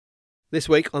This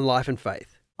week on Life and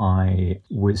Faith. I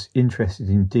was interested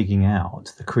in digging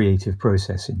out the creative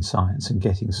process in science and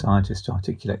getting scientists to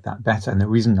articulate that better. And the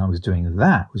reason I was doing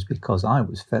that was because I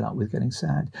was fed up with getting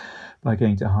sad by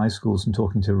going to high schools and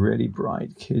talking to really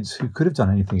bright kids who could have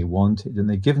done anything they wanted, and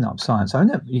they'd given up science. I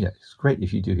know, it's great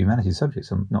if you do humanities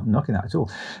subjects. I'm not knocking that at all.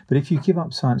 But if you give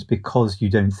up science because you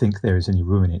don't think there is any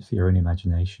room in it for your own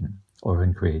imagination or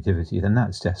in creativity, then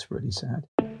that's desperately sad.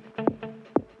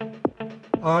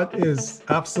 Art is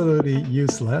absolutely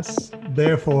useless,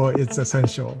 therefore it's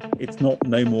essential. It's not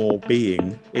no more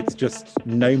being, it's just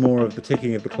no more of the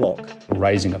ticking of the clock.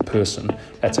 Raising a person,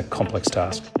 that's a complex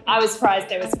task. I was surprised,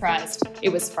 they were surprised. It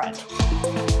was surprised.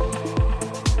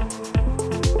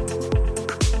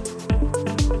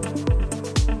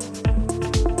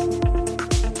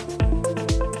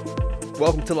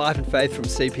 Welcome to Life and Faith from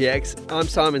CPX. I'm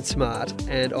Simon Smart,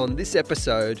 and on this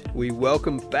episode, we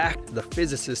welcome back the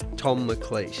physicist Tom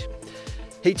McLeish.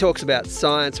 He talks about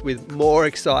science with more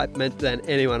excitement than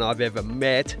anyone I've ever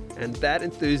met, and that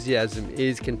enthusiasm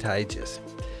is contagious.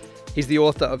 He's the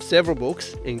author of several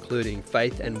books, including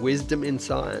Faith and Wisdom in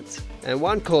Science, and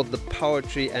one called The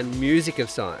Poetry and Music of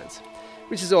Science,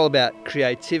 which is all about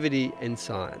creativity in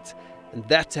science. And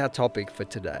that's our topic for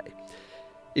today.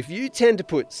 If you tend to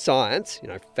put science,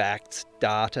 facts,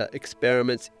 data,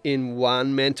 experiments in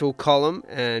one mental column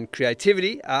and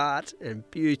creativity, art and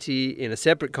beauty in a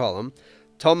separate column,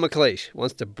 Tom McLeish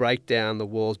wants to break down the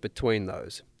walls between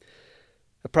those.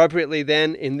 Appropriately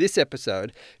then, in this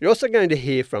episode, you're also going to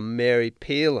hear from Mary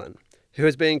Pearlin, who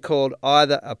has been called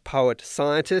either a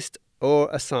poet-scientist or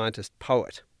a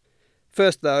scientist-poet.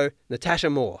 First, though, Natasha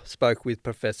Moore spoke with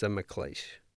Professor McLeish.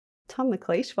 Tom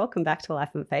McLeish, welcome back to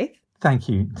Life and Faith. Thank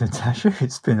you, Natasha.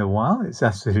 It's been a while. It's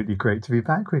absolutely great to be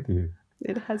back with you.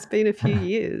 It has been a few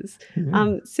years.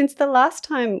 Yeah. Since the last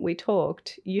time we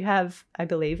talked, you have, I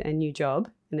believe, a new job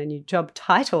and a new job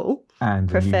title. And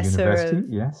Professor a new university, of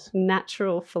yes.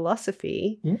 Natural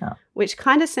Philosophy. Yeah. Which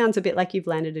kind of sounds a bit like you've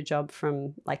landed a job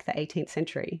from like the 18th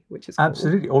century, which is cool.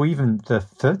 Absolutely. Or even the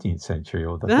 13th century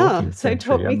or the 14th century. So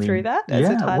talk me through that as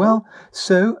a title. Well,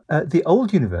 so the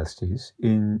old universities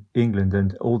in England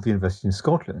and all the universities in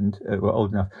Scotland were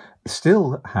old enough,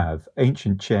 still have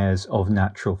ancient chairs of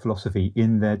natural philosophy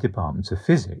in their departments of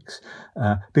physics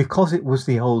because it was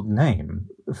the old name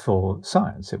for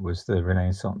science. It was the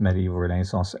Renaissance, medieval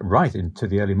Renaissance, right into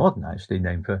the early modern, actually,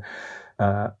 name for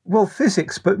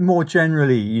physics, but more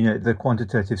generally, the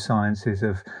quantitative sciences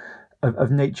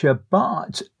of nature.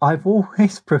 But I've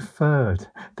always preferred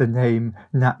the name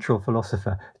natural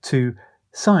philosopher to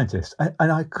scientist,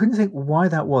 and I couldn't think why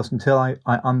that was until I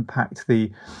unpacked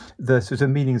the sort of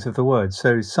meanings of the word.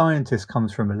 So scientist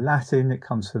comes from Latin, it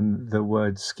comes from the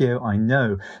word scio, I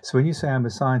know. So when you say I'm a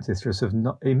scientist, you're sort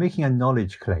of you're making a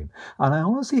knowledge claim, and I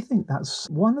honestly think that's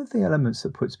one of the elements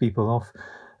that puts people off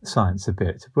science a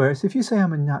bit. Whereas if you say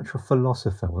I'm a natural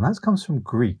philosopher, well, that comes from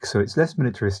Greek, so it's less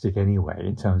militaristic anyway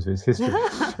in terms of its history.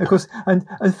 Of course, and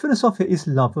philosophia is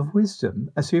love of wisdom.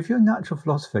 And so if you're a natural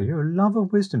philosopher, you're a love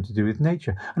of wisdom to do with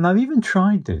nature. And I've even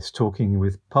tried this talking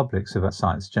with publics about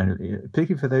science generally,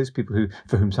 particularly for those people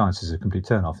for whom science is a complete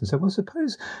turn-off, and said, well,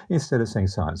 suppose instead of saying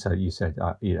science, you said,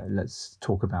 let's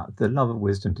talk about the love of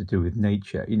wisdom to do with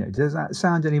nature. Does that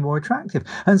sound any more attractive?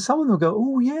 And someone will go,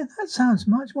 oh yeah, that sounds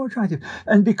much more attractive.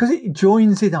 And because it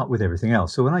joins it up with everything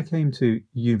else. So when I came to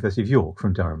University of York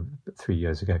from Durham 3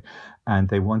 years ago, and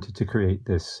they wanted to create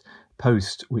this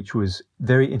post which was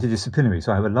very interdisciplinary.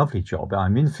 So I have a lovely job.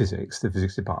 I'm in physics, the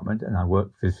physics department, and I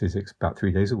work with physics about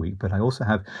 3 days a week. But I also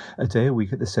have a day a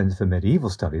week at the Centre for Medieval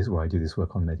Studies, where I do this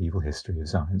work on medieval history of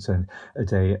science, and a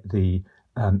day at the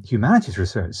Humanities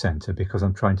Research Centre, because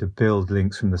I'm trying to build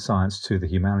links from the science to the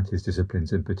humanities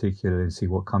disciplines in particular and see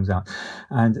what comes out.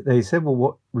 And they said, well,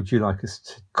 what would you like us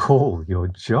to call your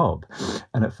job?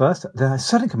 And at first, then I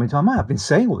suddenly come into my mind, I've been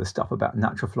saying all this stuff about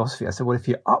natural philosophy. I said, well, if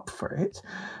you're up for it,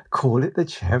 call it the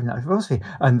Chair of Natural Philosophy.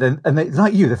 And they,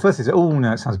 like you, the first they said, oh,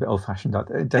 no, it sounds a bit old-fashioned. I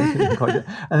don't think we can quite do it.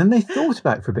 And then they thought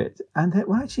about it for a bit. And they,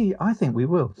 well, actually, I think we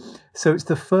will. So it's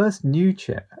the first new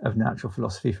Chair of Natural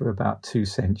Philosophy for about 2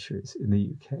 centuries in the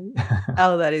UK.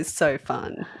 Oh, that is so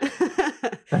fun.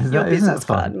 Isn't Your that business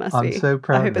fun? card must I'm be. so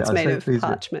proud I of hope it. it's I'm made so of pleased with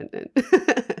parchment.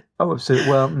 Oh, absolutely.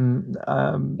 Well,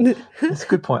 that's a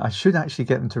good point. I should actually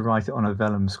get them to write it on a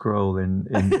vellum scroll.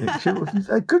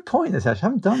 A good point, Natasha. I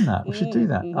haven't done that. We should do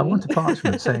that. I want a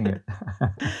parchment saying it.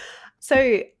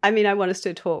 So, I want us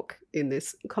to talk in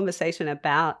this conversation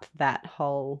about that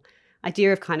whole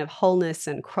idea of kind of wholeness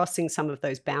and crossing some of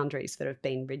those boundaries that have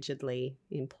been rigidly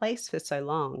in place for so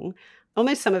long.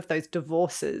 almost some of those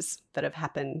divorces that have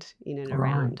happened in and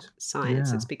around science.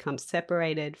 Yeah. It's become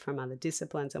separated from other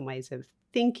disciplines and ways of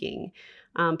thinking.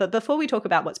 But before we talk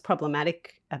about what's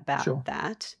problematic about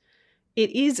that, it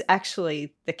is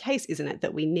actually the case, isn't it,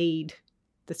 that we need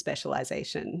the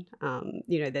specialization.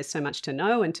 There's so much to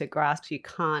know and to grasp. You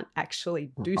can't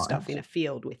actually do stuff in a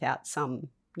field without some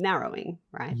narrowing,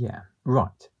 right? Yeah,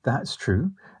 right. That's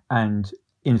true. And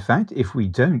in fact, if we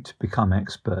don't become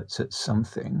experts at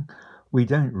something, we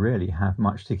don't really have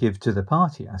much to give to the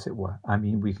party, as it were. I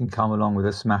mean, we can come along with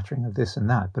a smattering of this and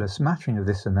that, but a smattering of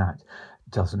this and that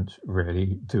doesn't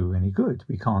really do any good.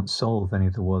 We can't solve any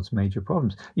of the world's major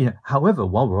problems. However,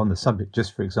 while we're on the subject,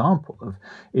 just for example, of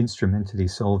instrumentally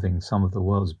solving some of the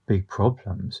world's big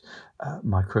problems,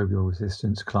 microbial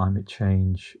resistance, climate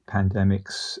change,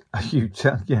 pandemics,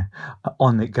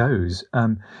 on it goes.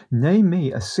 Name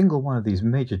me a single one of these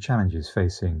major challenges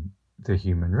facing the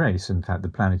human race, in fact, the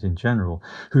planet in general,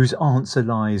 whose answer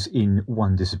lies in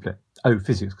one discipline. Oh,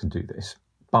 physics can do this.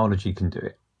 Biology can do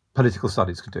it. Political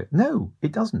studies can do it. No,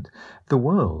 it doesn't. The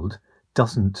world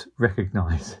doesn't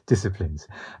recognize disciplines.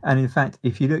 And in fact,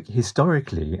 if you look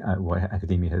historically at what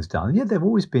academia has done, there have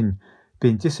always been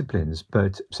disciplines,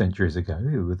 but centuries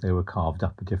ago they were carved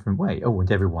up a different way. Oh,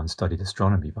 and everyone studied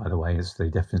astronomy, by the way, as they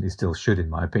definitely still should, in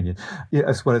my opinion,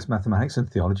 as well as mathematics and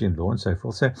theology and law and so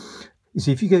forth. So, you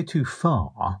see, if you go too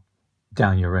far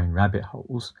down your own rabbit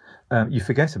holes, you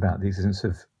forget about the existence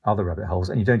of other rabbit holes,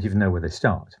 and you don't even know where they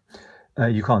start.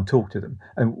 You can't talk to them.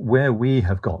 And where we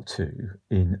have got to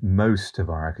in most of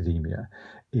our academia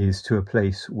is to a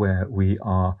place where we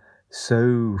are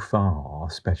so far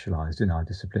specialized in our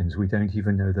disciplines, we don't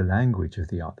even know the language of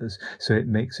the others. So it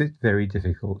makes it very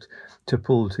difficult to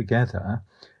pull together,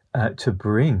 to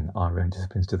bring our own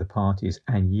disciplines to the parties,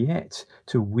 and yet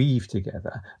to weave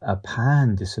together a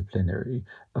pan-disciplinary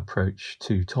approach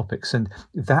to topics. And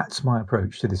that's my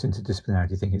approach to this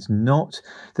interdisciplinarity thing. It's not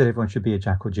that everyone should be a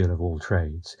Jack or Jill of all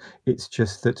trades. It's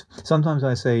just that sometimes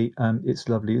I say it's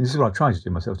lovely, and this is what I try to do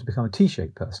myself, to become a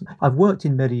T-shaped person. I've worked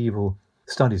in medieval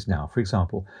studies now, for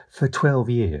example, for 12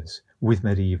 years with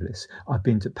medievalists. I've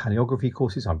been to paleography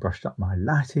courses, I've brushed up my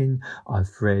Latin,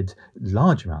 I've read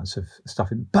large amounts of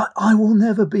stuff, but I will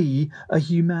never be a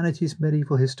humanities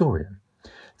medieval historian.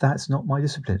 That's not my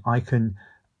discipline. I can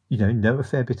know a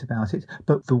fair bit about it,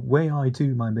 but the way I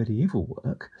do my medieval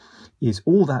work is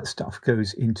all that stuff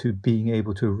goes into being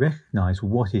able to recognize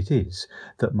what it is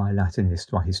that my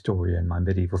Latinist, my historian, my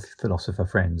medieval philosopher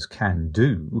friends can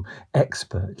do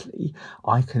expertly.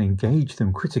 I can engage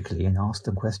them critically and ask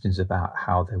them questions about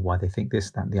why they think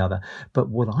this, that, and the other. But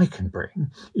what I can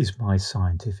bring is my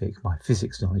scientific, my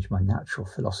physics knowledge, my natural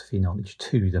philosophy knowledge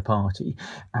to the party,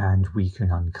 and we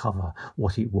can uncover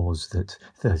what it was that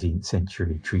 13th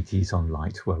century treatises on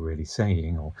light were really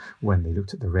saying, or when they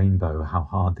looked at the rainbow, how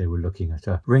hard they were looking at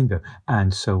a rainbow,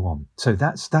 and so on. So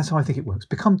that's how I think it works.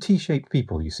 Become T-shaped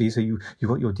people, you see. So you've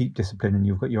got your deep discipline and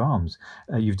you've got your arms.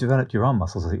 You've developed your arm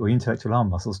muscles, I think, or intellectual arm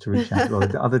muscles to reach out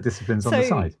to other disciplines on the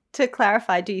side. To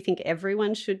clarify, do you think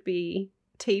everyone should be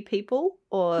T people,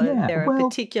 or there are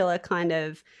particular kind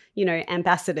of,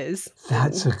 ambassadors?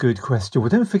 That's a good question. Well,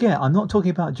 don't forget, I'm not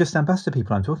talking about just ambassador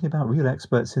people. I'm talking about real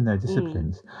experts in their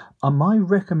disciplines. My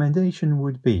recommendation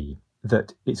would be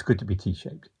that it's good to be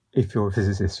T-shaped. If you're a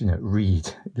physicist,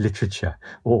 read literature,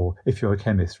 or if you're a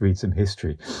chemist, read some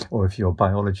history, or if you're a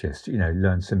biologist,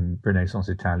 learn some Renaissance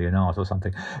Italian art or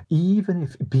something. Even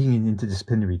if being in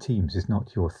interdisciplinary teams is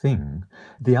not your thing,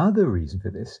 the other reason for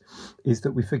this is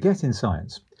that we forget in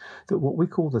science that what we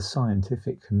call the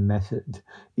scientific method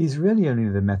is really only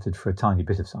the method for a tiny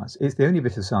bit of science. It's the only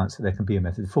bit of science that there can be a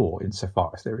method for,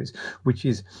 insofar as there is, which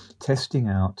is testing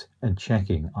out and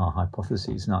checking our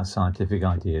hypotheses and our scientific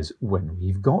ideas when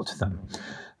we've got them.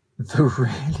 The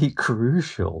really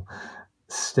crucial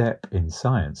step in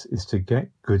science is to get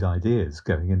good ideas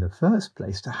going in the first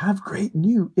place, to have great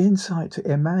new insight,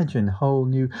 to imagine whole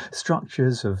new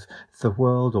structures of the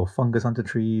world, or fungus under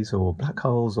trees, or black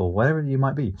holes, or whatever you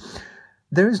might be.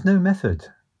 There is no method.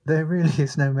 There really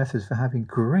is no method for having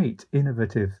great,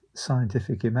 innovative,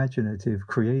 scientific, imaginative,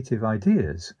 creative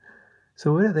ideas.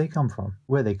 So where do they come from?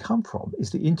 Where they come from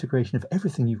is the integration of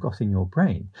everything you've got in your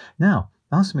brain. Now,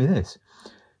 answer me this.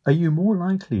 Are you more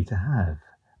likely to have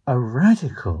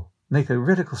make a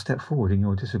radical step forward in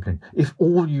your discipline if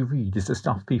all you read is the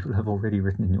stuff people have already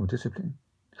written in your discipline?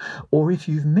 Or if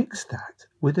you've mixed that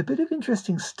with a bit of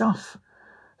interesting stuff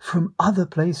from other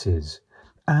places,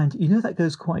 and that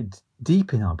goes quite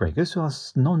deep in our brain, it goes to our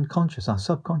non-conscious, our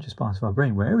subconscious part of our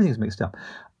brain, where everything's mixed up.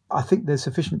 I think there's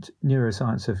sufficient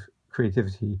neuroscience of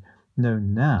creativity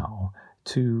known now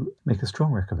to make a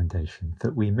strong recommendation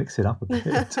that we mix it up a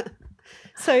bit.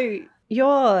 So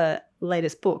your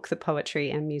latest book, The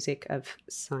Poetry and Music of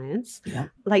Science,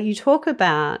 like you talk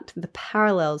about the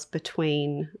parallels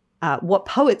between what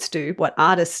poets do, what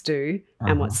artists do,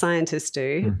 and what scientists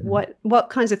do. What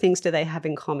kinds of things do they have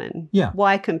in common?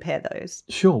 Why compare those?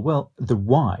 Sure. Well, the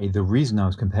reason I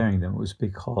was comparing them was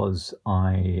because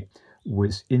I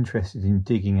was interested in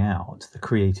digging out the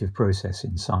creative process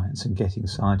in science and getting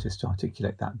scientists to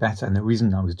articulate that better. And the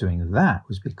reason I was doing that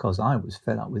was because I was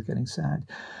fed up with getting sad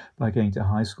by going to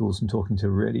high schools and talking to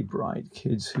really bright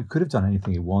kids who could have done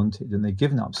anything they wanted, and they'd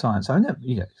given up science. I know,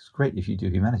 it's great if you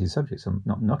do humanities subjects. I'm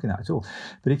not knocking that at all.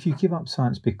 But if you give up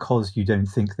science because you don't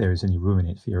think there is any room in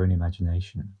it for your own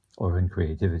imagination or in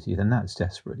creativity, then that's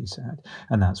desperately sad.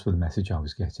 And that's the message I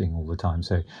was getting all the time.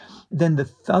 So then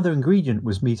the other ingredient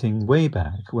was meeting way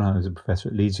back when I was a professor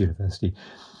at Leeds University,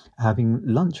 having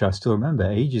lunch, I still remember,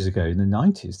 ages ago in the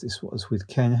 90s, this was, with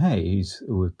Ken Hay,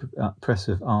 who's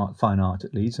Professor of Fine Art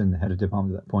at Leeds and the head of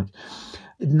department at that point.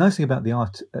 The nice thing about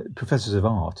the professors of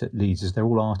art at Leeds is they're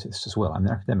all artists as well. I mean,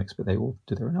 they're academics, but they all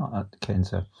do their own art.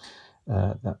 Ken's at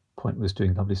that point was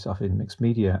doing lovely stuff in mixed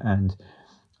media, and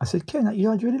I said, Ken,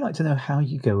 I'd really like to know how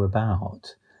you go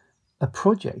about a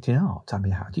project in art. I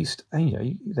mean, how do you,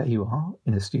 there you are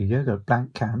in a studio, got a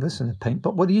blank canvas and a paint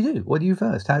pot. What do you do? What do you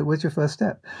first? Where's your first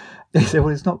step? He said,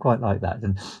 well, it's not quite like that.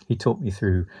 And he talked me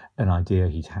through an idea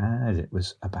he'd had. It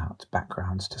was about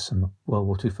backgrounds to some World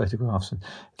War II photographs and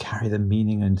carry the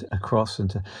meaning and across and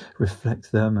to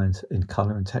reflect them and in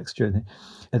colour and texture.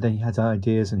 And then he had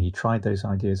ideas and he tried those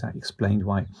ideas out. He explained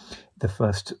why the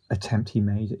first attempt he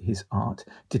made at his art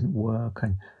didn't work,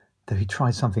 and that he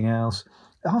tried something else.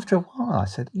 After a while, I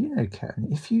said, Ken,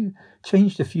 if you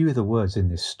changed a few of the words in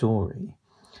this story,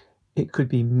 it could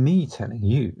be me telling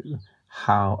you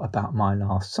how about my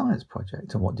last science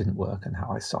project and what didn't work and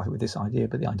how I started with this idea,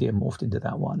 but the idea morphed into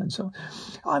that one. And so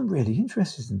I'm really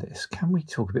interested in this. Can we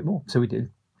talk a bit more? So we did.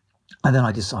 And then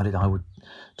I decided I would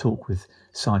talk with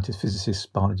scientists, physicists,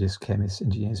 biologists, chemists,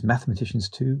 engineers, mathematicians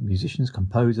too, musicians,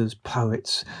 composers,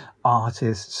 poets,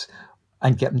 artists,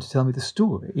 and get them to tell me the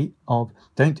story of,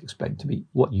 don't explain to me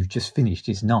what you've just finished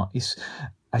is nice.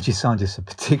 Actually, scientists are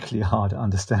particularly hard at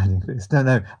understanding this.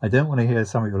 No, I don't want to hear a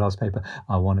summary of your last paper.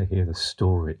 I want to hear the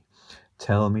story.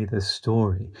 Tell me the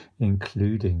story,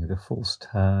 including the false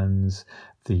turns,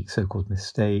 the so-called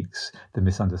mistakes, the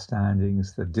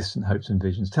misunderstandings, the distant hopes and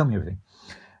visions. Tell me everything.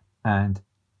 And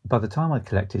by the time I'd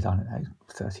collected,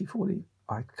 30, 40,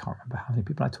 I can't remember how many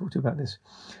people I talked to about this,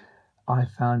 I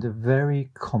found a very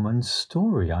common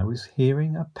story. I was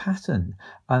hearing a pattern,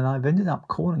 and I've ended up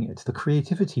calling it the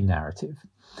creativity narrative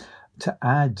to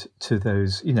add to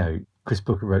those, Chris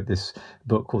Booker wrote this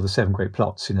book called The Seven Great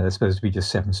Plots. They're supposed to be just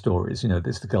 7 stories.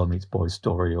 There's the Girl Meets Boy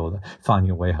story, or the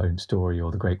Finding a Way Home story,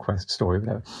 or the Great Quest story,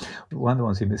 whatever. But one of the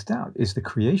ones he missed out is the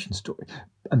creation story.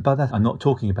 And by that, I'm not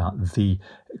talking about the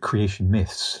creation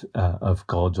myths of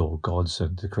God or gods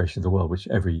and the creation of the world, which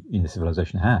every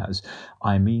civilization has.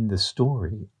 I mean the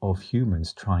story of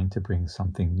humans trying to bring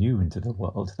something new into the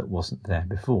world that wasn't there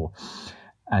before.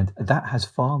 And that has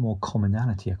far more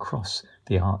commonality across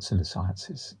the arts and the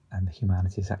sciences and the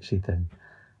humanities actually than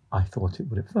I thought it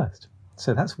would at first.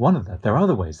 So that's one of them. There are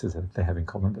other ways that they have in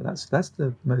common, but that's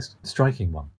the most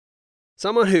striking one.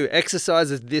 Someone who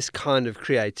exercises this kind of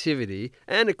creativity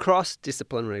and across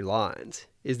disciplinary lines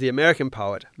is the American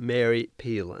poet Mary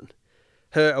Pearlin.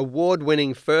 Her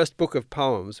award-winning first book of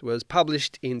poems was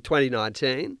published in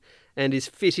 2019 and is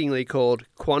fittingly called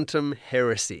Quantum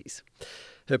Heresies.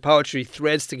 Her poetry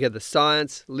threads together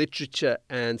science, literature,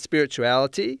 and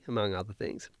spirituality, among other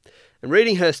things. And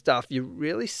reading her stuff, you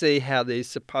really see how these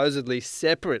supposedly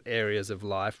separate areas of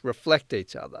life reflect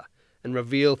each other and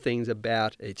reveal things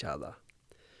about each other.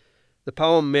 The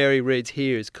poem Mary reads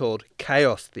here is called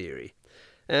Chaos Theory,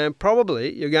 and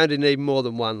probably you're going to need more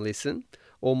than one listen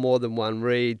or more than one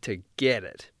read to get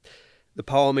it. The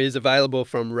poem is available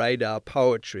from Radar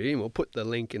Poetry, and we'll put the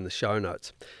link in the show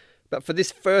notes. But for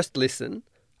this first listen,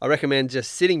 I recommend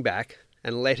just sitting back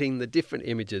and letting the different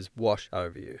images wash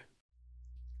over you.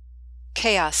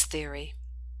 Chaos Theory.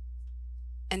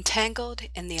 Entangled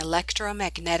in the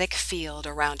electromagnetic field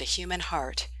around a human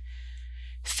heart,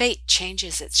 fate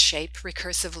changes its shape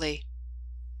recursively.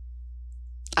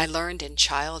 I learned in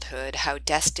childhood how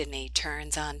destiny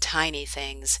turns on tiny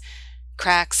things,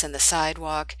 cracks in the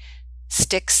sidewalk,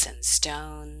 sticks and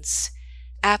stones,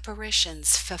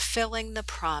 apparitions fulfilling the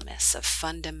promise of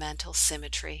fundamental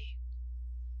symmetry.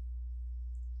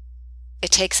 It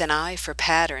takes an eye for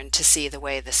pattern to see the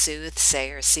way the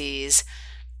soothsayer sees,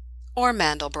 or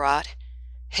Mandelbrot,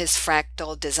 his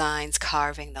fractal designs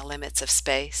carving the limits of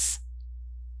space.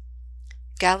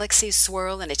 Galaxies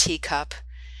swirl in a teacup,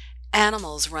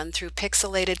 animals run through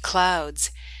pixelated clouds,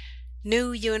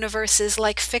 new universes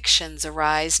like fictions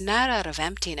arise not out of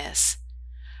emptiness,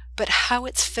 but how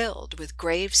it's filled with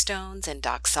gravestones and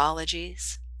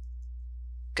doxologies.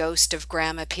 Ghost of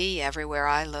Grandma P everywhere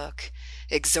I look,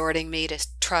 exhorting me to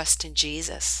trust in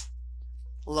Jesus.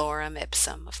 Lorem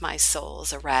ipsum of my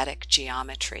soul's erratic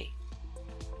geometry.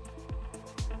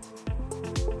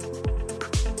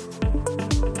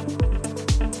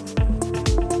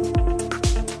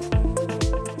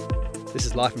 This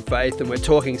is Life and Faith, and we're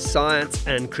talking science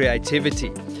and creativity.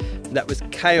 That was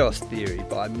Chaos Theory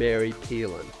by Mary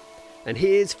Peelan. And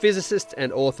here's physicist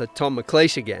and author Tom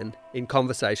McLeish again in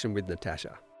conversation with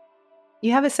Natasha.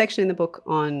 You have a section in the book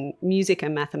on music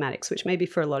and mathematics, which maybe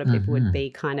for a lot of people would be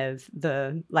kind of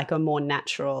a more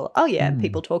natural,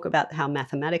 people talk about how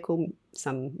mathematical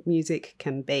some music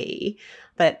can be.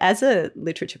 But as a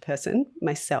literature person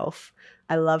myself,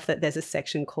 I love that there's a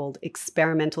section called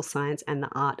Experimental Science and the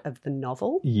Art of the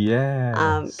Novel.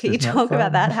 Yeah. Can you talk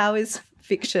about that? How is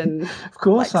fiction? Of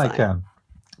course I can.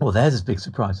 Well, there's a big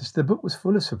surprise. The book was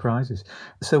full of surprises.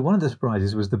 So one of the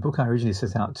surprises was the book I originally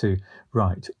set out to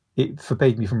write. It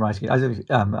forbade me from writing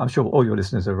it. I'm sure all your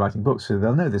listeners are writing books, so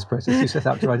they'll know this process. You set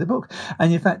out to write a book.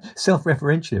 And in fact,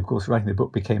 self-referentially, of course, writing the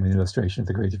book became an illustration of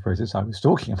the creative process I was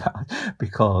talking about,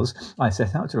 because I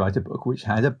set out to write a book which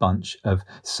had a bunch of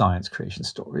science creation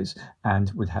stories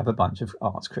and would have a bunch of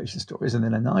arts creation stories, and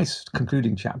then a nice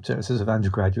concluding chapter, a sort of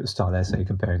undergraduate style essay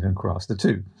comparing and contrast the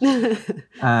two.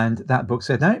 And that book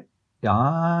said, no,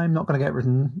 I'm not going to get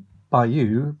written by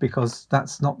you, because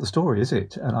that's not the story, is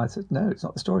it? And I said, no, it's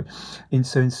not the story. And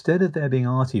so instead of there being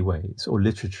arty ways or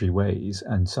literary ways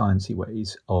and sciencey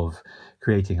ways of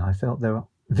creating, I felt there were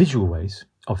visual ways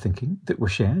of thinking that were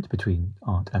shared between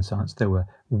art and science. There were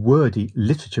wordy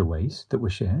literature ways that were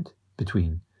shared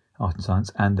between art and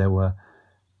science, and there were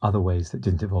other ways that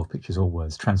didn't involve pictures or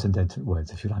words, transcendental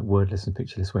words, if you like, wordless and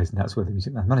pictureless ways, and that's where the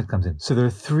music mathematics comes in. So there are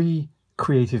three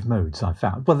creative modes I've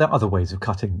found. Well, there are other ways of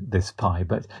cutting this pie,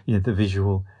 but the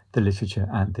visual, the literature,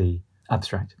 and the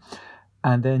abstract.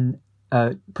 And then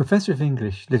Professor of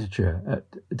English Literature at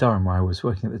Durham, where I was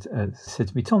working at, said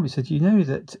to me, Tom, he said, you know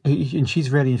that, and she's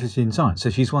really interested in science,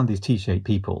 so she's one of these T-shaped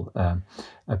people, a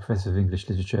Professor of English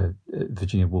Literature,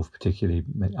 Virginia Woolf particularly,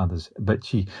 many others, but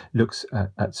she looks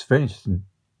at very interested in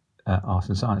art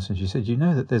and science, and she said, you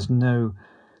know that there's no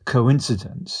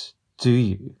coincidence, do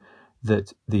you,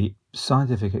 that the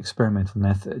scientific experimental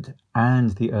method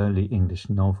and the early English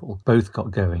novel both got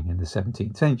going in the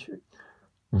 17th century?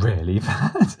 Really,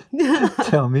 Pat?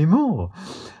 Tell me more.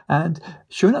 And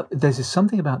sure enough, there's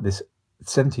something about this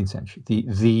 17th century,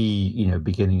 the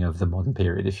beginning of the modern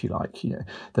period, if you like,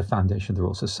 the foundation of the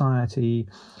Royal Society,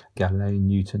 Galileo,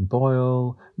 Newton,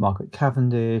 Boyle, Margaret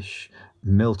Cavendish,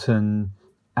 Milton,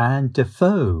 and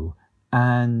Defoe,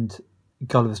 and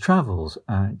Gulliver's Travels,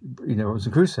 and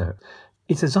Robinson Crusoe.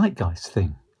 It's a zeitgeist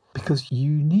thing, because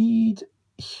you need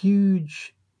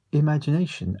huge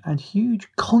imagination and huge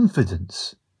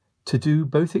confidence to do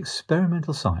both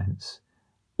experimental science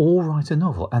or write a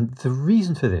novel. And the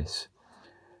reason for this,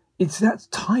 it's that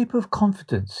type of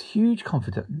confidence, huge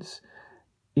confidence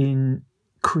in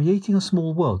creating a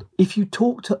small world. If you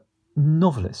talk to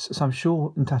novelists, as I'm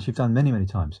sure, Natasha, you've done many, many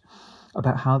times,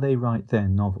 about how they write their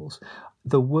novels,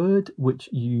 the word which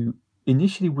you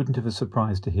initially wouldn't have a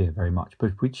surprise to hear very much,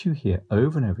 but which you hear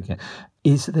over and over again,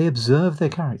 is that they observe their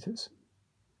characters.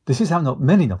 This is how not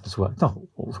many novelists work, not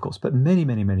all, of course, but many,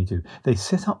 many, many do. They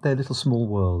set up their little small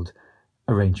world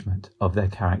arrangement of their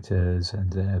characters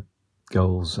and their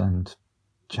goals and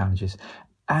challenges,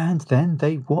 and then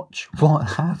they watch what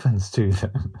happens to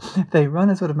them. They run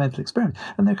a sort of mental experiment,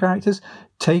 and their characters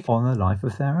take on a life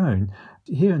of their own.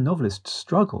 Here, a novelist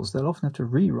struggles. They'll often have to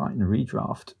rewrite and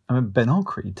redraft. I mean, Ben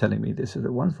Ockery telling me this at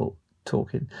a wonderful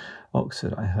talk in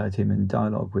Oxford. I heard him in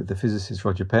dialogue with the physicist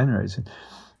Roger Penrose. And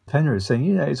Penrose saying,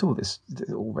 it's all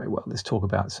very well, this talk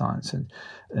about science and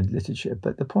literature,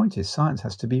 but the point is science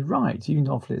has to be right. You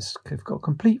novelists have got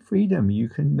complete freedom. You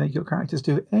can make your characters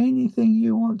do anything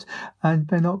you want. And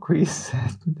Ben Ockery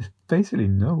said, basically,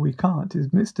 no, we can't. Is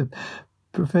Mr.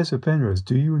 Professor Penrose,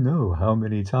 do you know how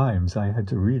many times I had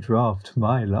to redraft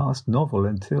my last novel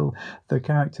until the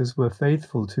characters were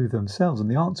faithful to themselves?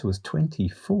 And the answer was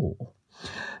 24.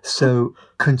 So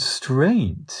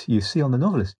constraint, you see, on the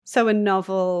novelist. So a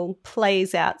novel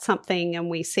plays out something and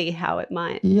we see how it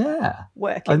might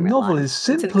work in a real novel life. is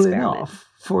simple enough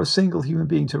for a single human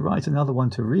being to write, another one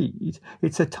to read.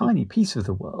 It's a tiny piece of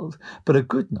the world, but a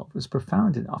good novel is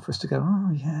profound enough for us to go,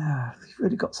 oh yeah, you've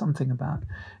really got something about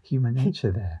human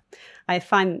nature there. I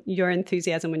find your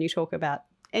enthusiasm when you talk about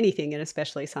anything, and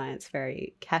especially science,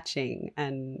 very catching.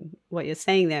 And what you're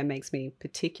saying there makes me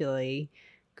particularly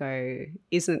go,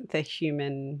 isn't the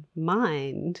human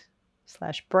mind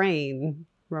 / brain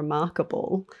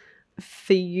remarkable?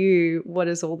 For you, what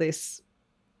does all this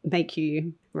make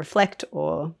you reflect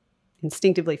or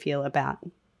instinctively feel about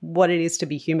what it is to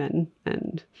be human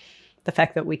and the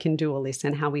fact that we can do all this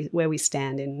and where we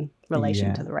stand in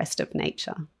relation to the rest of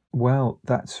nature? Well,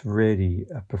 that's really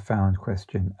a profound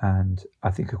question. And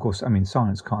I think, of course,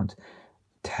 science can't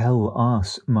tell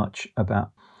us much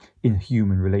about, in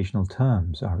human relational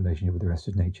terms, our relationship with the rest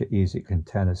of nature is. It can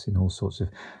tell us in all sorts of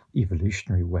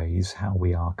evolutionary ways how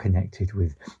we are connected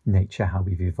with nature, how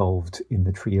we've evolved in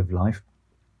the tree of life.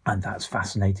 And that's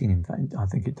fascinating. In fact, I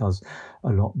think it does a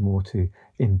lot more to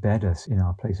embed us in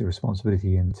our place of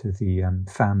responsibility into the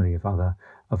family of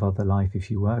other life,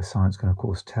 if you were. Science can, of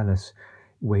course, tell us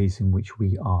ways in which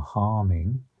we are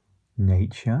harming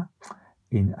nature,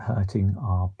 in hurting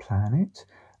our planet,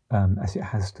 as it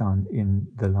has done in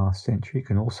the last century. It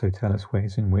can also tell us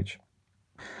ways in which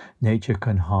nature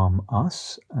can harm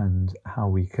us and how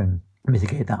we can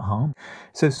mitigate that harm.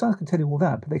 So science can tell you all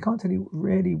that, but they can't tell you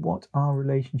really what our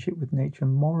relationship with nature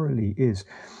morally is.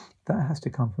 That has to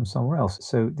come from somewhere else.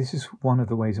 So this is one of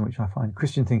the ways in which I find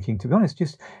Christian thinking, to be honest,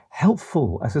 just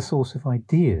helpful as a source of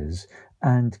ideas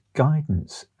and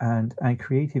guidance and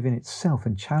creative in itself,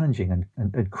 and challenging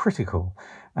and critical,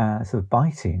 sort of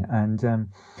biting. And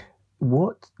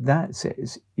what that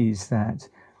says is that,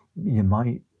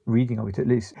 my reading of it, at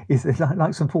least, is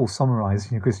like St. Paul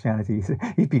summarised Christianity.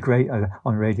 He'd be great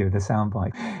on radio with a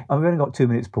soundbite. I've only got 2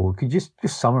 minutes, Paul. Could you just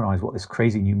summarise what this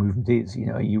crazy new movement is?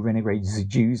 Are you renegade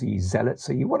Jews? Are you zealots?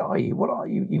 What are you? What are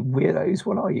you? You weirdos?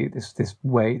 What are you?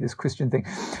 This Christian thing.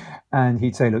 And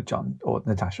he'd say, look, John, or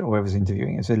Natasha, or whoever's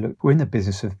interviewing, and say, look, we're in the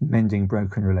business of mending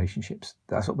broken relationships.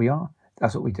 That's what we are.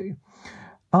 That's what we do.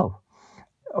 Oh,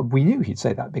 we knew he'd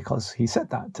say that because he said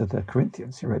that to the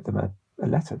Corinthians. He wrote them a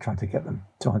letter trying to get them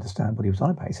to understand what he was on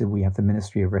about. He said, we have the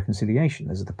ministry of reconciliation.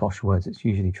 Those are the posh words it's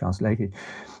usually translated.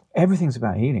 Everything's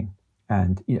about healing.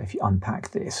 And if you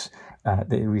unpack this,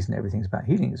 the reason everything's about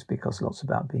healing is because lots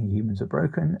about being humans are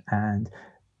broken, and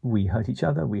we hurt each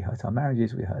other, we hurt our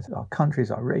marriages, we hurt our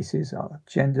countries, our races, our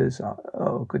genders,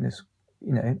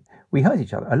 we hurt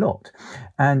each other a lot.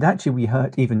 And actually we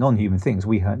hurt even non-human things.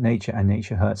 We hurt nature, and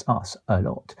nature hurts us a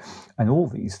lot. And all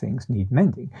these things need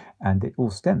mending. And it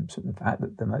all stems from the fact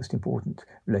that the most important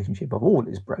relationship of all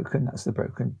is broken. That's the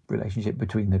broken relationship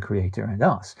between the Creator and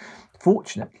us.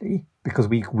 Fortunately, because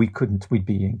we'd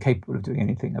be incapable of doing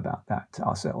anything about that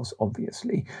ourselves,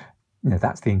 obviously.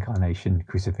 That's the incarnation,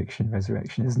 crucifixion,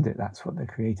 resurrection, isn't it? That's what the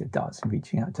Creator does in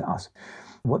reaching out to us.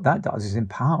 What that does is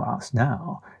empower us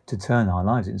now to turn our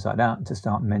lives inside out and to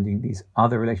start mending these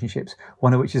other relationships,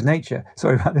 one of which is nature.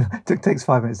 Sorry about that. It takes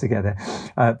 5 minutes to get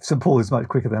there. St. Paul is much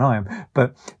quicker than I am.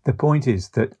 But the point is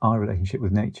that our relationship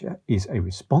with nature is a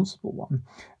responsible one.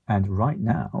 And right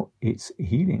now, it's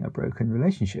healing a broken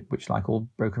relationship, which, like all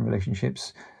broken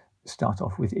relationships, start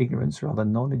off with ignorance rather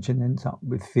than knowledge, and ends up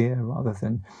with fear rather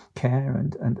than care,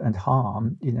 and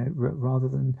harm, rather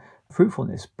than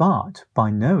fruitfulness. But by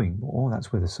knowing more,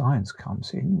 that's where the science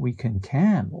comes in. We can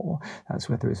care more. That's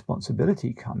where the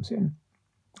responsibility comes in,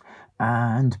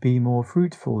 and be more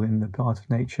fruitful in the part of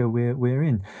nature we're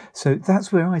in. So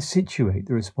that's where I situate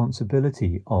the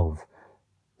responsibility of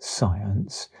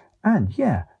science. And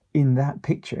in that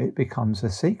picture, it becomes a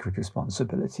sacred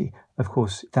responsibility. Of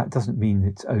course, that doesn't mean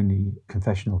it's only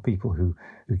confessional people who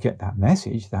get that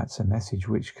message. That's a message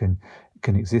which can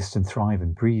exist and thrive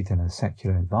and breathe in a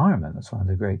secular environment. That's one of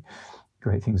the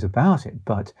great things about it.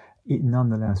 But it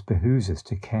nonetheless behooves us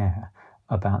to care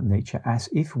about nature as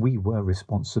if we were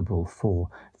responsible for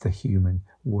the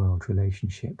human-world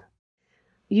relationship.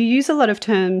 You use a lot of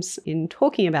terms in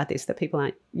talking about this that people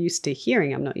aren't used to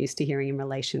hearing. I'm not used to hearing in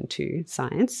relation to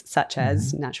science, such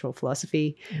as natural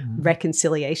philosophy.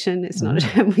 Reconciliation is not a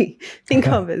term we think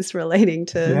of as relating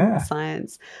to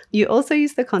science. You also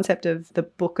use the concept of the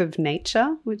book of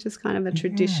nature, which is kind of a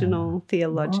traditional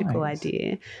theological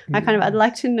idea. I'd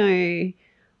like to know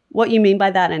what you mean by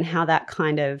that and how that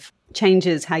kind of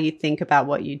changes how you think about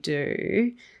what you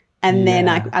do. And then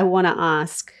I want to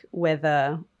ask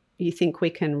whether you think we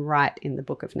can write in the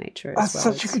book of nature as well?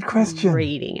 That's such a good question.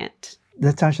 Reading it.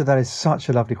 Natasha, that is such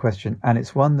a lovely question. And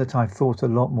it's one that I've thought a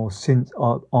lot more since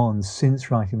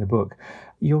writing the book.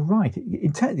 You're right.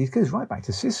 It goes right back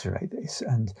to Cicero, this,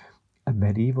 and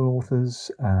medieval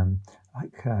authors,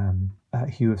 like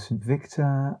Hugh of St.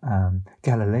 Victor.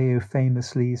 Galileo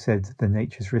famously said the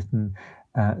nature's written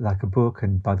like a book,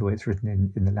 and by the way, it's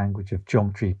written in the language of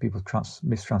geometry. People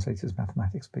mistranslate it as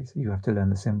mathematics, but you have to learn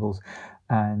the symbols.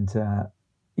 And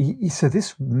so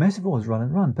this metaphor is run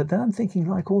and run. But then I'm thinking,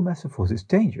 like all metaphors, it's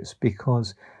dangerous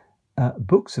because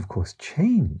books, of course,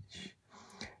 change.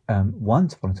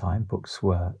 Once upon a time, books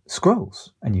were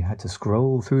scrolls, and you had to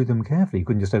scroll through them carefully. You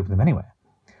couldn't just open them anywhere.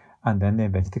 And then they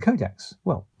invented the codex.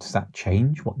 Well, does that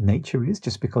change what nature is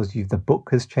just because the book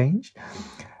has changed?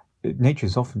 Nature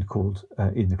is often called,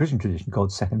 in the Christian tradition,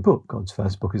 God's second book. God's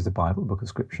first book is the Bible, the book of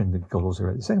Scripture, and God also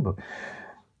wrote the second book.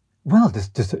 Well,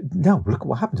 now look at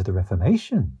what happened to the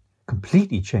Reformation.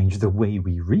 Completely changed the way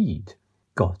we read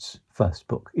God's first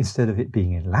book. Instead of it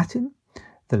being in Latin,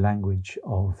 the language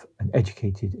of an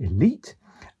educated elite,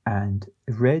 and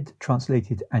read,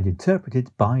 translated, and interpreted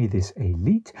by this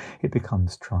elite, it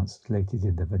becomes translated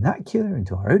in the vernacular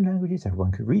into our own languages.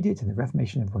 Everyone can read it. In the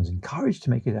Reformation, everyone's encouraged to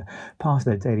make it a part of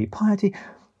their daily piety.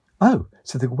 Oh,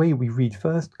 so the way we read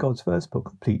God's first book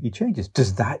completely changes.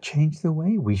 Does that change the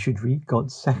way we should read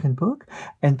God's second book?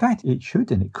 In fact, it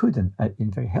should and it could, and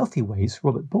in very healthy ways.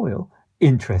 Robert Boyle,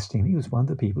 interestingly, was one of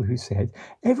the people who said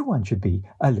everyone should be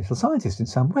a little scientist in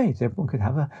some ways. Everyone could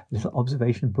have a little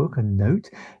observation book and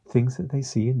note things that they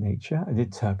see in nature and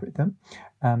interpret them.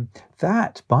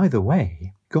 That, by the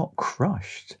way, got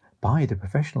crushed by the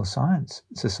professional science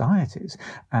societies.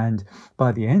 And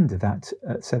by the end of that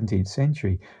 17th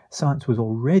century, science was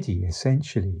already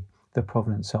essentially the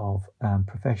provenance of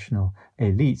professional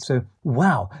elites. So,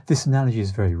 wow, this analogy is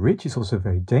very rich. It's also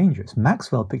very dangerous.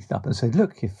 Maxwell picked it up and said,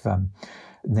 look, if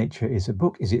nature is a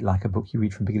book, is it like a book you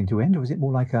read from beginning to end, or is it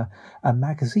more like a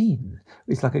magazine?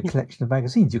 It's like a collection of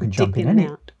magazines. You can jump in and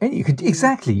out.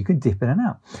 Exactly, you can dip in and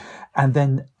out. And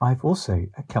then I've also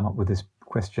come up with this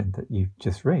question that you've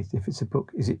just raised. If it's a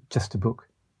book, is it just a book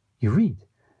you read?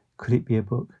 Could it be a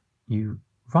book you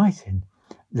write in?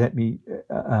 Let me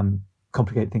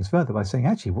complicate things further by saying,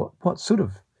 actually, what sort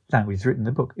of language is written in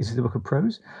the book? Is it a book of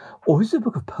prose, or is it a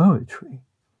book of poetry,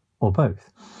 or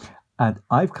both? And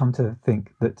I've come to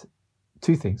think that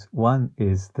two things. One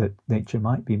is that nature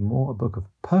might be more a book of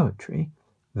poetry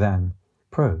than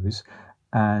prose.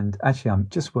 And actually, I'm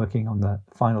just working on the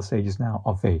final stages now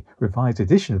of a revised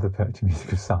edition of the Poetry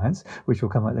Music of Science, which will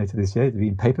come out later this year. It'll be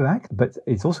in paperback, but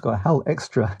it's also got a whole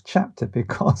extra chapter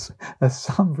because, as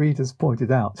some readers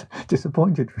pointed out,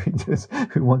 disappointed readers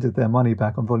who wanted their money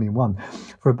back on Volume 1,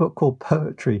 for a book called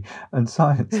Poetry and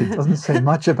Science, it doesn't say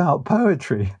much about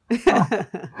poetry.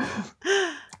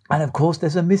 And of course,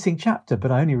 there's a missing chapter,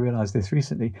 but I only realised this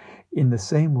recently, in the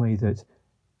same way that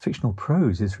fictional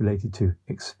prose is related to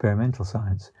experimental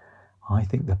science. I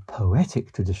think the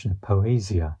poetic tradition of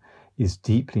poesia is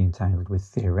deeply entangled with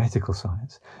theoretical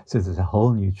science. So there's a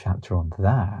whole new chapter on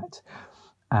that.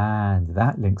 And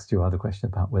that links to your other question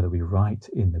about whether we write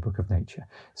in the book of nature.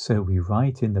 So we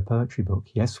write in the poetry book.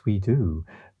 Yes, we do,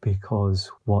 because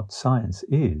what science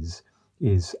is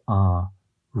our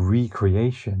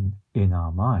recreation in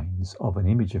our minds of an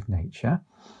image of nature.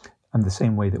 And the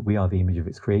same way that we are the image of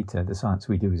its creator, the science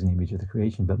we do is an image of the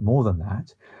creation. But more than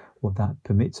that, what that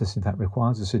permits us, in fact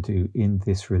requires us to do in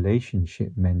this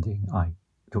relationship mending I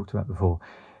talked about before,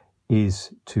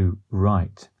 is to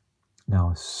write.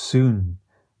 Now, as soon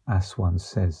as one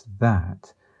says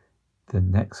that, the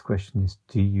next question is,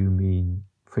 do you mean,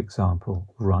 for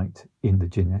example, write in the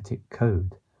genetic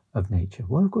code of nature?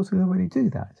 Well, of course, we already do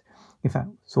that. In fact,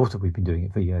 sort of, we've been doing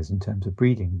it for years in terms of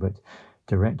breeding, but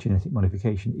direct genetic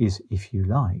modification is, if you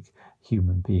like,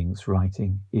 human beings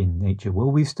writing in nature.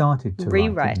 Well, we've started to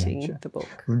rewriting write in the book.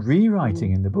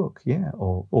 Rewriting in the book, yeah,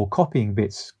 or copying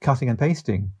bits, cutting and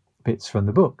pasting bits from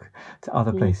the book to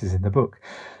other places in the book.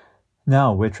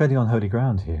 Now, we're treading on holy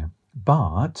ground here,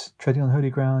 but treading on holy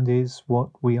ground is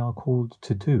what we are called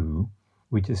to do.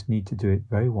 We just need to do it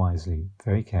very wisely,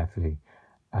 very carefully,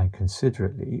 and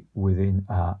considerately within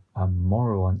a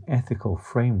moral and ethical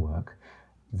framework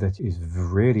that is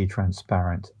really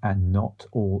transparent and not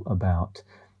all about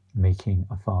making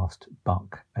a fast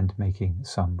buck and making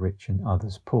some rich and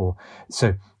others poor.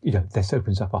 So, this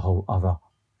opens up a whole other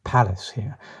palace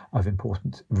here of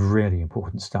important, really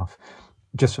important stuff.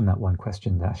 Just from that one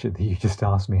question that you just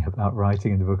asked me about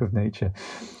writing in the book of nature.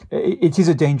 It is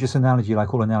a dangerous analogy,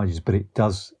 like all analogies, but it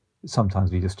does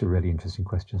sometimes lead us to really interesting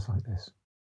questions like this.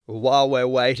 While we're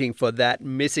waiting for that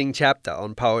missing chapter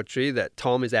on poetry that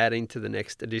Tom is adding to the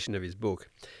next edition of his book,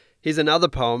 here's another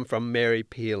poem from Mary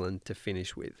Pearland to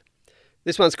finish with.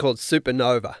 This one's called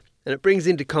Supernova, and it brings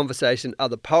into conversation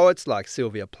other poets like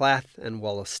Sylvia Plath and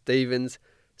Wallace Stevens,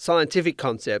 scientific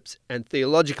concepts and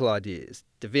theological ideas,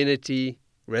 divinity,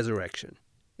 resurrection.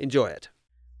 Enjoy it.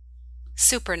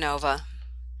 Supernova.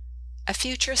 A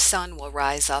future sun will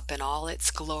rise up in all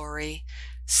its glory,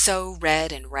 so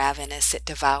red and ravenous it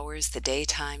devours the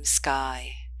daytime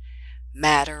sky.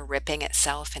 Matter ripping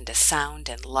itself into sound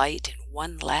and light in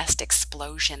one last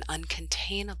explosion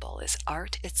uncontainable as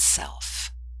art itself.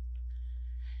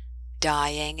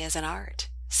 Dying is an art,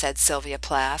 said Sylvia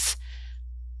Plath.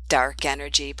 Dark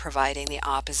energy providing the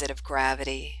opposite of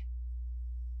gravity.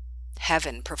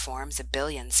 Heaven performs 1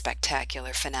 billion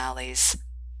spectacular finales.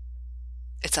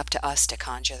 It's up to us to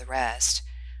conjure the rest.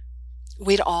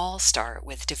 We'd all start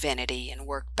with divinity and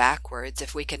work backwards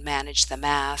if we could manage the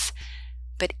math,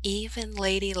 but even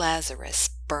Lady Lazarus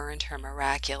burned her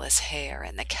miraculous hair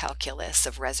in the calculus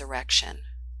of resurrection.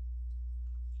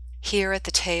 Here at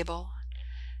the table,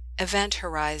 event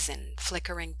horizon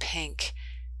flickering pink,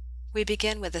 we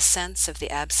begin with a sense of the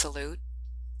absolute,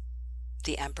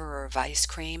 the emperor of ice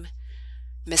cream,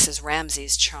 Mrs.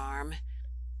 Ramsay's charm,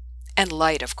 and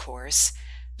light, of course,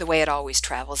 the way it always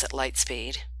travels at light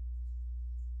speed.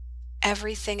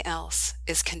 Everything else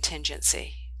is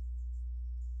contingency.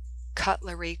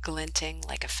 Cutlery glinting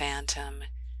like a phantom,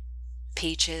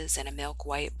 peaches in a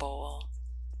milk-white bowl,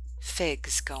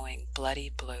 figs going bloody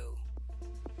blue.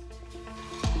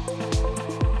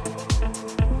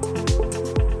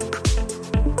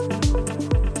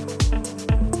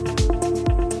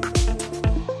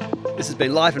 This has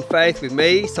been Life and Faith with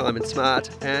me, Simon Smart,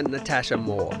 and Natasha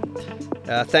Moore.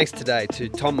 Thanks today to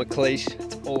Tom McLeish.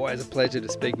 It's always a pleasure to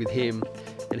speak with him.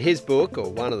 And his book, or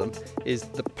one of them, is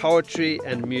The Poetry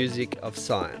and Music of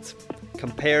Science,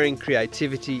 Comparing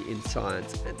Creativity in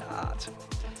Science and Art.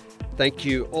 Thank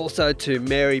you also to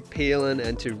Mary Peelan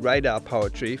and to Radar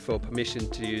Poetry for permission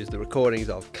to use the recordings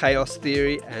of Chaos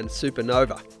Theory and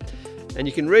Supernova. And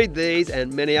you can read these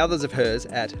and many others of hers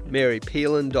at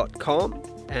marypeelan.com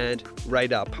and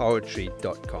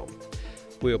radarpoetry.com.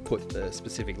 We'll put the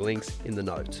specific links in the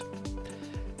notes.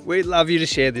 We'd love you to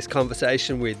share this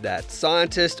conversation with that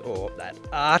scientist or that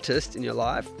artist in your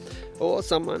life, or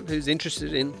someone who's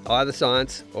interested in either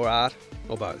science or art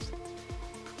or both.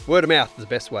 Word of mouth is the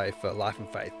best way for Life and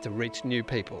Faith to reach new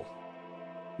people.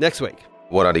 Next week.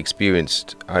 What I'd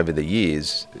experienced over the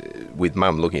years with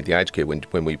Mum looking at the aged care,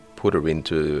 when we put her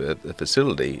into a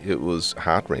facility, it was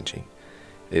heart-wrenching.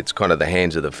 It's kind of the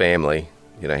hands of the family,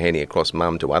 handing across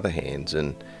Mum to other hands,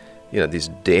 and, this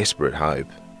desperate hope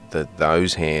that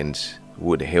those hands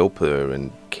would help her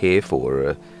and care for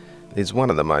her is one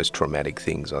of the most traumatic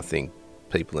things I think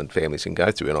people and families can go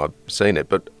through, and I've seen it.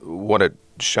 But what it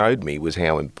showed me was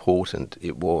how important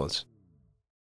it was.